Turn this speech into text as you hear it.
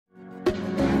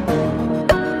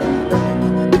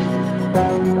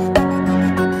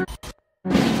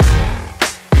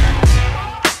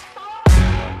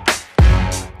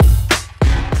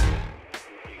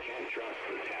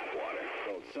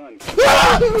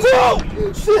Oh,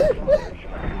 shit!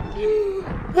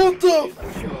 What the?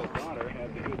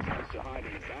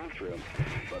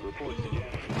 But reports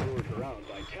suggest he lured her out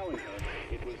by telling her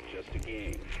it was just a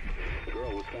game. The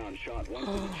girl was found shot once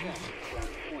in the chest from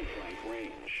point-blank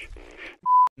range.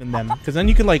 In them, because then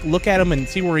you can like look at him and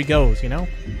see where he goes, you know,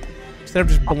 instead of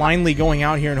just blindly going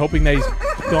out here and hoping that he's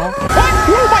gone. What?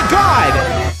 Oh my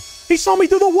God! He saw me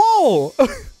through the wall,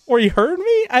 or he heard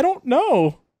me. I don't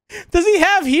know. Does he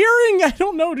have hearing? I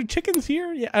don't know. Do chickens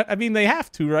hear? Yeah, I mean they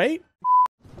have to, right?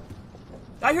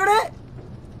 I hear that.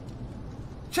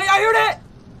 Shay, I hear that.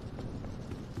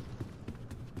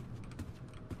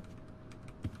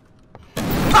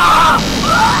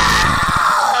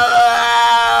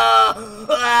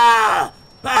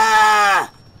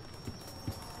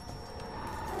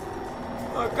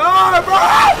 Oh God, bro!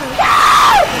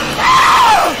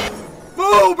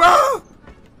 Move, bro!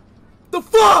 The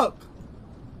fuck?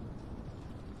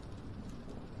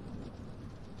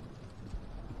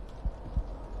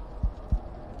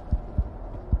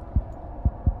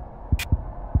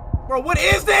 Bro, what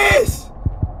is this?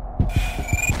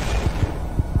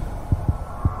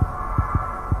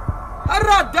 How did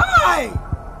I die?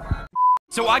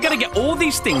 So I gotta get all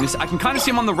these things. I can kind of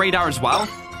see them on the radar as well.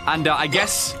 And I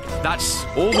guess that's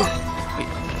all the... Wait.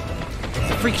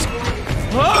 The freaks...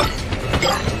 Oh!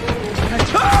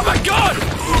 Oh my God!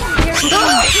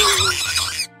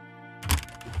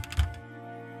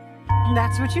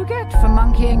 That's what you get for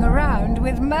monkeying around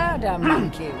with murder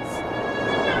monkeys.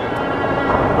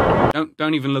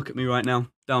 Don't even look at me right now.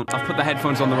 Don't. I've put the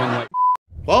headphones on the wrong way.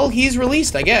 Well, he's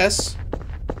released, I guess.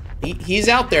 He's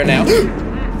out there now.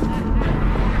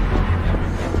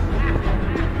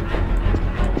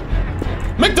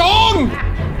 McDong!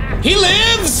 He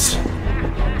lives!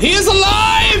 He is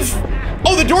alive!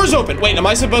 Oh, the door's open. Wait, am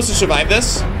I supposed to survive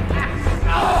this?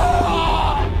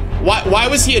 Why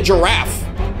was he a giraffe?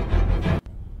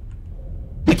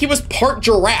 Like he was part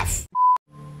giraffe.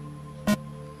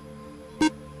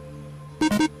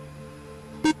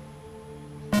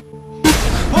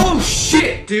 Oh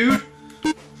shit, dude!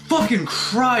 Fucking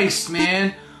Christ,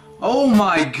 man! Oh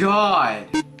my God!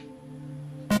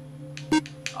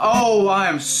 Oh, I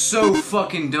am so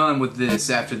fucking done with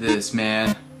this after this,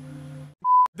 man.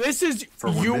 This is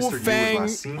Yu Fang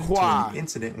Hua.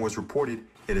 Incident was reported.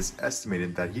 It is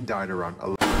estimated that he died around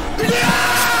 11.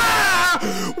 Yeah!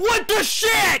 What the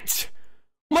shit?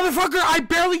 Motherfucker, I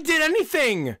barely did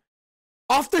anything.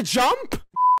 Off the jump?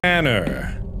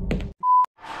 Banner.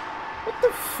 What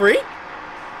the freak?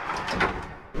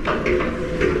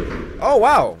 Oh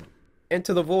wow.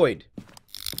 Into the void.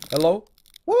 Hello?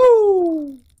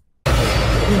 Woo!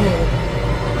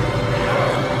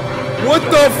 What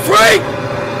the freak?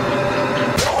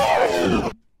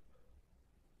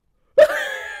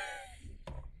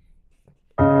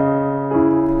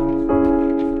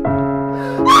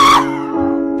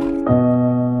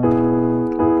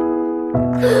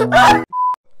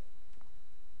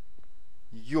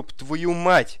 Ёб твою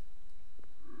мать!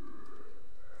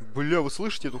 Бля, вы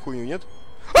слышите эту хуйню, нет?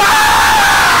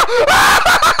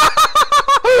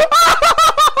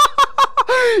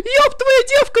 Ёб твоя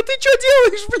девка, ты чё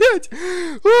делаешь, блядь?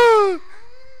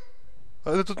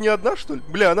 Она тут не одна, что ли?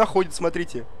 Бля, она ходит,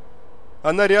 смотрите.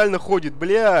 Она реально ходит,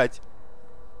 блядь.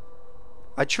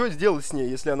 А чё сделать с ней,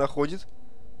 если она ходит?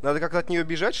 Надо как-то от нее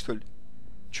бежать, что ли?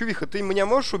 Чувиха, ты меня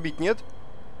можешь убить, нет?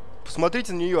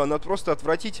 Посмотрите на нее, она просто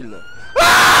отвратительна.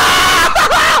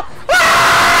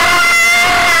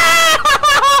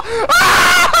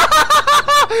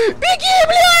 Беги,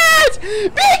 блядь!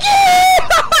 Беги!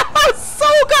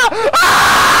 Сука!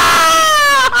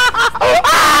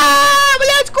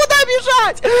 Блядь, куда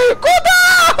бежать? Куда?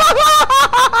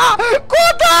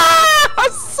 Куда?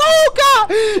 Сука!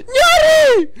 Не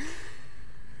ори!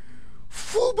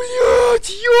 Фу, блядь,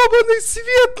 ёбаный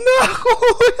свет,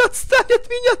 нахуй! Отстань от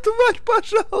меня, тварь,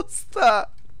 пожалуйста!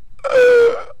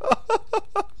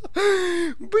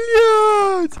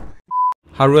 Блядь!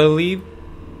 How do I leave?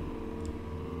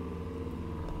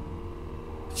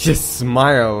 Just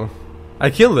smile. I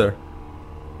killed her.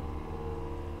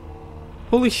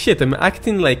 Holy shit, I'm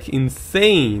acting like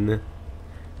insane.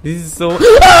 This is so...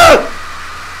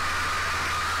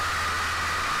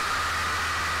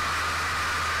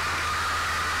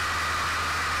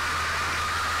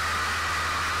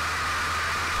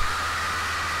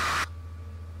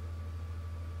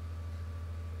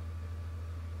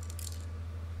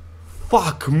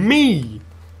 Fuck me!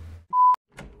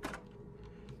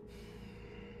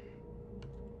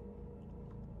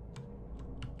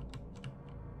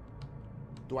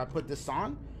 Do I put this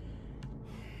on?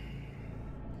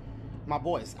 My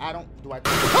boys, I don't... Do I...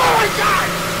 Oh my God!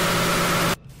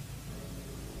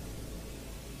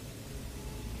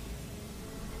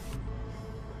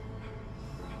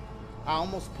 I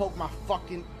almost poked my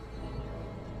fucking...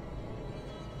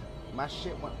 My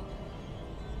shit went...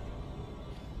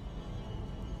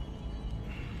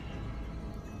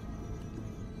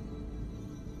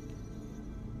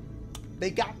 They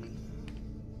got me.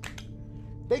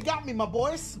 They got me, my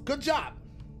boys. Good job.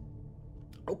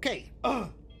 Okay.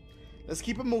 Let's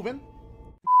keep it moving.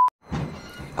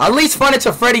 At least Fun It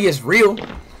to Freddy is real.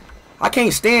 I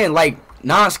can't stand, like,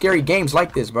 non-scary games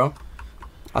like this, bro.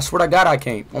 I swear to God I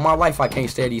can't. On my life I can't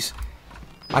stand these.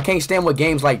 I can't stand with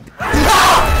games like... Man,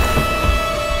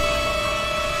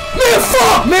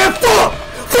 fuck! Man, fuck!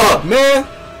 Fuck, man!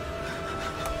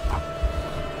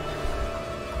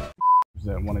 Is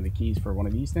that one of the keys for one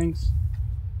of these things?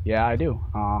 Yeah, I do.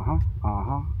 I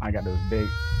got those big...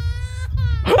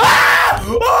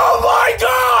 Oh my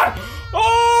god!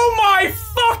 Oh my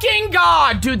fucking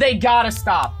god! Dude, they gotta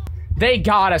stop. They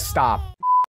gotta stop.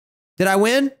 Did I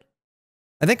win?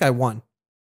 I think I won.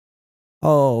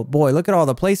 Oh boy, look at all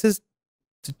the places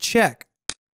to check.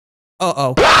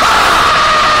 Uh-oh.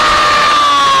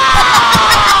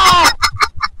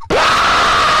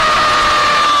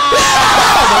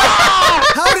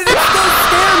 How did it still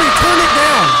scare me? Turn it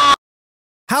down.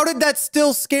 How did that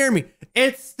still scare me?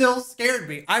 It still scared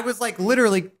me. I was like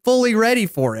literally fully ready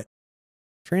for it.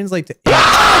 Translate to... Oh my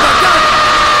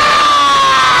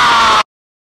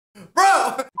god!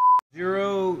 Bro!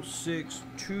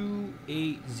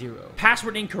 06280.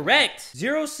 Password incorrect.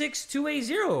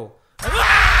 06280.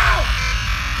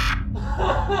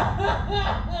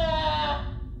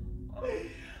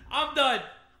 I'm done.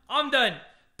 I'm done.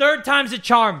 Third time's a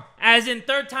charm. As in,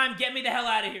 third time, get me the hell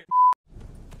out of here.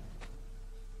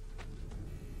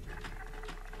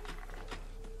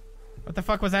 What the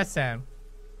fuck was that sound?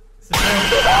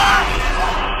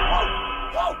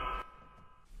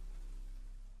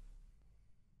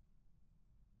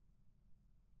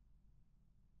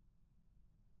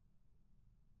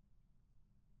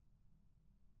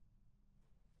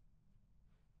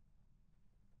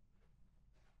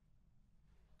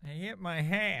 I hit my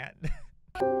hand.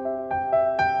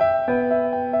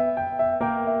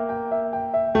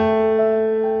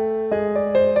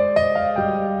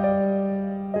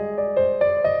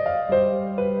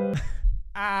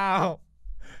 Ow!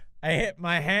 I hit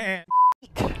my hand.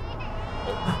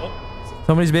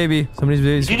 Somebody's baby. Somebody's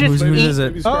baby. Who's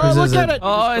it? Oh, look at it.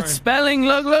 Oh, it's spelling.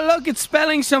 Look, look, look. It's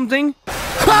spelling something.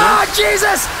 Ah,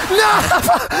 Jesus! No!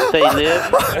 They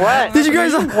live? What? Did you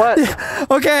guys? What?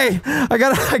 Okay, I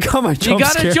got my jump scare. You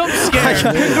got a jump scare.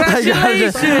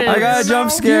 Congratulations! I got a jump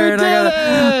scare, and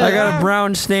I got a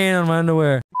brown stain on my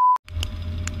underwear.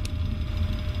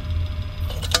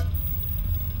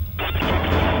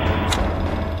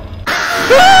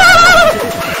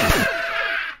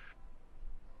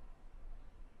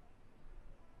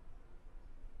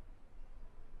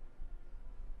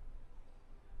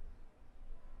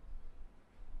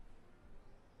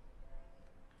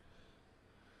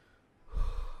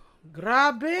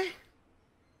 Grabe.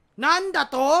 Nanda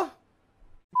to?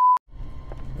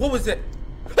 What was it?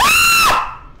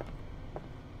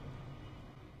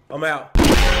 I'm out.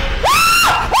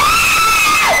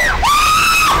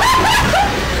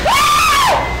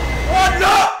 Oh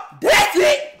no! That's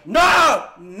it! No!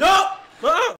 No! Do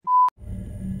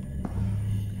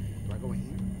I go in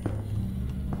here?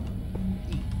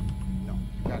 E. No,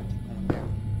 you gotta keep going down.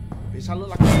 Bitch, I look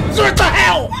like what the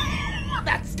hell?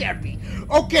 That scared me.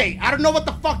 Okay, I don't know what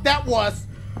the fuck that was.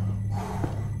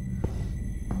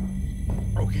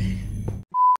 Okay.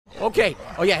 Okay.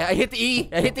 Oh yeah, I hit the E.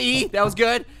 I hit the E. That was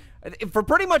good. For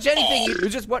pretty much anything, it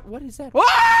was just what is that?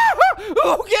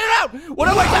 Oh, get it out! What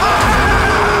am I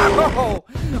doing?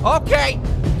 Oh, okay.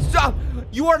 So,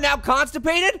 you are now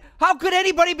constipated? How could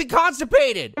anybody be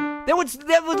constipated?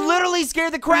 That would literally scare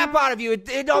the crap out of you.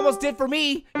 It almost did for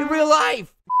me in real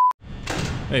life.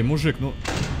 Эй, мужик, ну...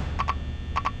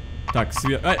 Так,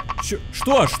 свет... А,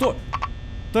 что? Что?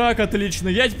 Так, отлично.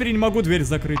 Я теперь не могу дверь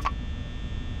закрыть.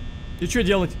 И что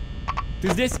делать? Ты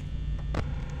здесь?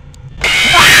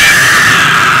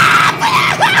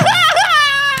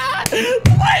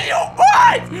 Твою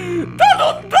мать! Да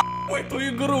ну нахуй эту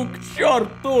игру, к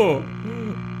черту!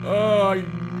 Ай,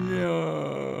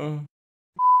 не.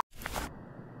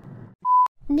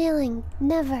 Kneeling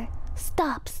never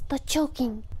stops the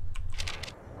choking.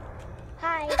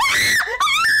 Hi.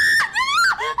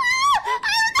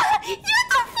 What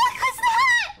the fuck was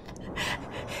that?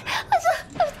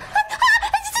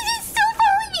 It's still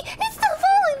following me. It's still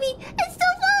following me. It's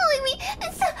still following me.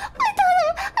 It's still, I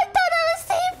thought I was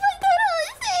safe. I thought I was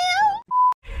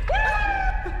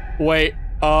safe. Wait,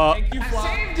 Thank you,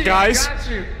 guys,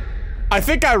 I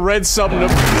think I read something. I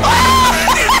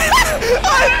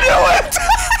knew it!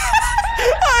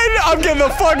 I'm getting the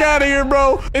fuck out of here,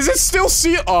 bro. Is it still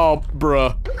Oh,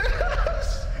 bruh.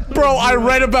 Bro, I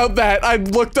read about that. I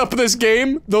looked up this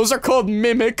game. Those are called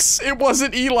mimics. It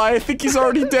wasn't Eli. I think he's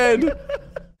already dead.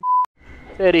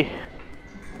 Teddy,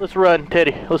 let's run.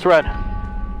 Teddy, let's run.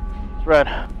 Let's run.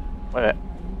 Wait a minute.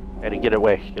 Teddy, get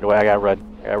away. Get away. I gotta run.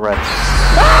 I gotta run.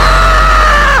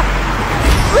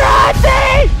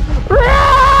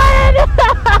 Run!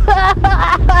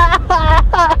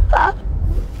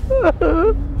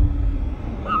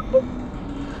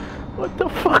 What the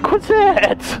fuck was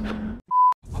that?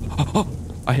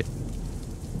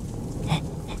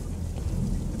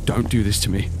 Don't do this to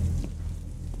me.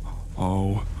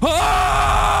 Oh.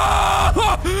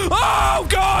 Oh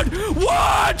God!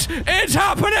 What is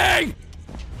happening?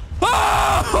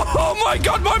 Oh my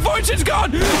God! My voice is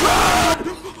gone. Run!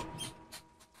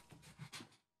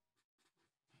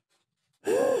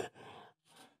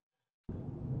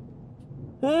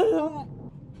 Oh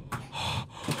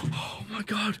my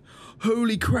God!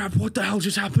 Holy crap! What the hell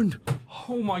just happened?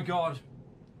 Oh my God!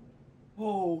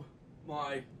 Oh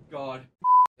my God!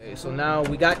 Okay, so now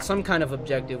we got some kind of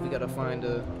objective. We gotta find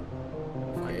a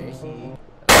key.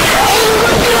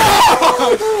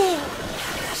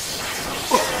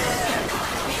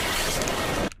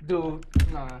 Dude,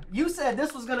 nah. You said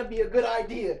this was gonna be a good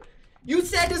idea. You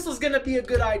said this was gonna be a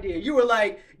good idea. You were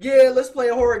like, yeah, let's play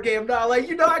a horror game now. Like,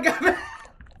 you know, I got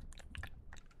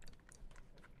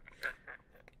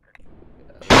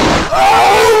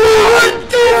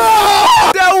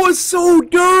That was so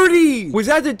dirty! Was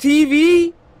that the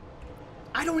TV?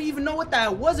 I don't even know what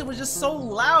that was. It was just so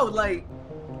loud, like.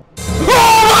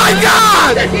 Oh my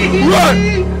God!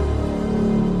 Run!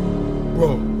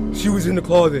 Bro, she was in the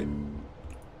closet.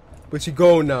 But she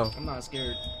gone now. I'm not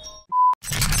scared.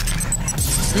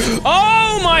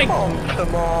 Oh my!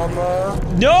 Come on,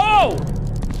 man. No!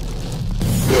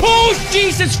 Oh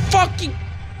Jesus fucking!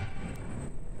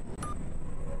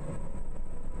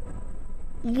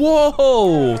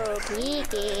 Whoa!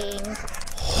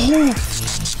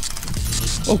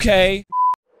 Okay.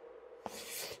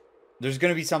 There's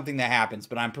gonna be something that happens,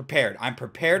 but I'm prepared. I'm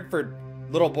prepared for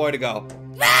little boy to go.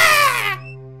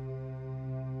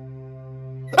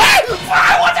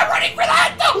 I wasn't ready for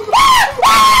that though!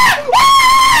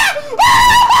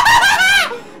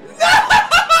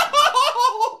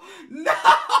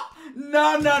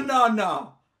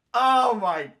 No. Oh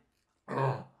my.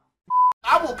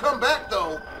 I will come back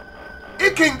though.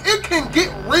 It can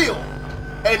get real.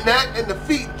 And that and the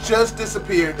feet just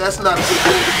disappeared. That's not a good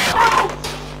thing. Oh,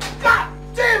 God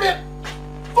damn it!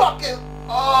 Fucking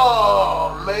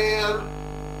oh man.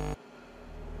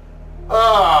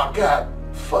 Oh God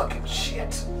fucking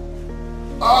shit.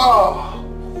 Oh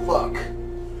fuck.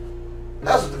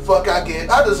 That's what the fuck I get.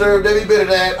 I deserved every bit of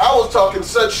that. I was talking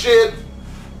such shit.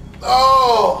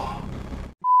 Oh.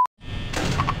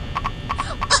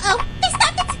 Uh-oh, they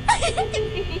stopped it!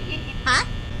 Huh?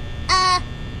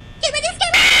 Get rid of this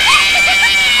camera!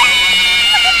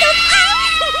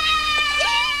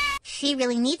 She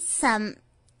really needs some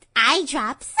eye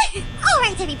drops.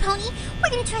 Alright, Debbie Pony,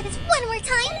 we're gonna try this one more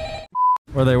time.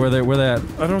 Where they at?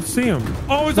 I don't see him.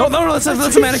 Oh, no, that's a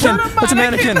mannequin. That's a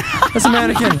mannequin. That's a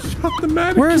mannequin. Shut the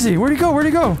mannequin. Where is he? Where'd he go?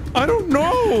 I don't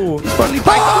know.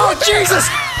 Oh, Jesus!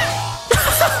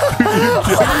 Oh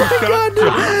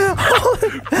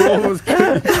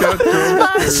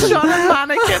Shot a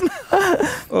mannequin.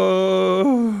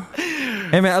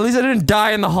 Hey man, at least I didn't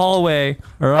die in the hallway.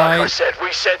 All right. Like I said,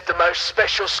 we sent the most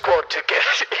special squad to get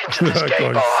into this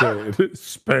game bar.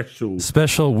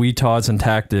 Special retards and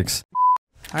tactics.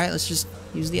 Alright, let's just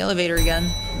use the elevator again.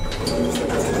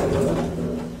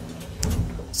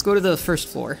 Let's go to the first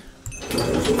floor.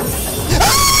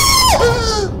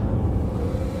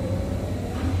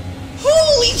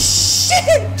 Holy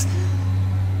shit!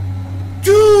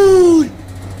 Dude!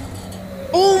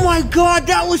 Oh my God,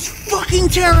 that was fucking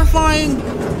terrifying!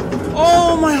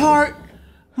 Oh, my heart.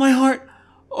 My heart.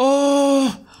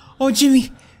 Oh,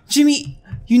 Jimmy. Jimmy,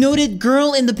 you noted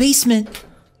girl in the basement.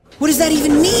 What does that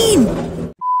even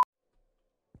mean?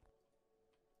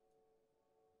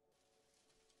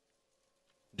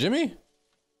 Jimmy?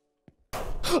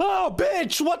 Oh,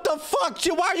 bitch! What the fuck?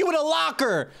 Why are you in a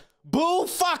locker? Boo!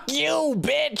 Fuck you,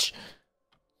 bitch!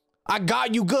 I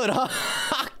got you good, huh?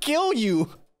 I'll kill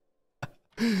you.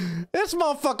 This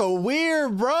motherfucker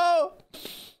weird, bro.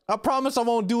 I promise I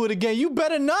won't do it again. You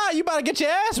better not. You better get your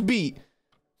ass beat.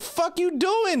 Fuck you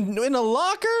doing in a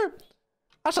locker?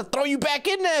 I should throw you back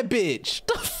in that bitch.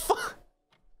 The fuck?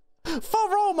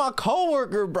 Fuck wrong with my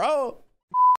coworker, bro?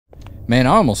 Man,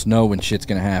 I almost know when shit's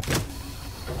gonna happen.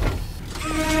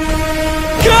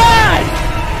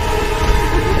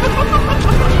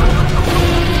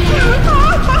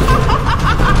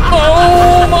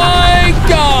 Oh my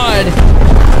god!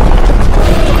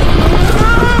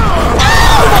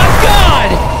 Oh my god!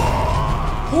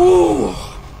 Ooh.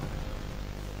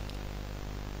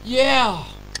 Yeah.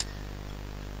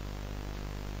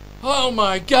 Oh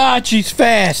my god, she's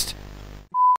fast.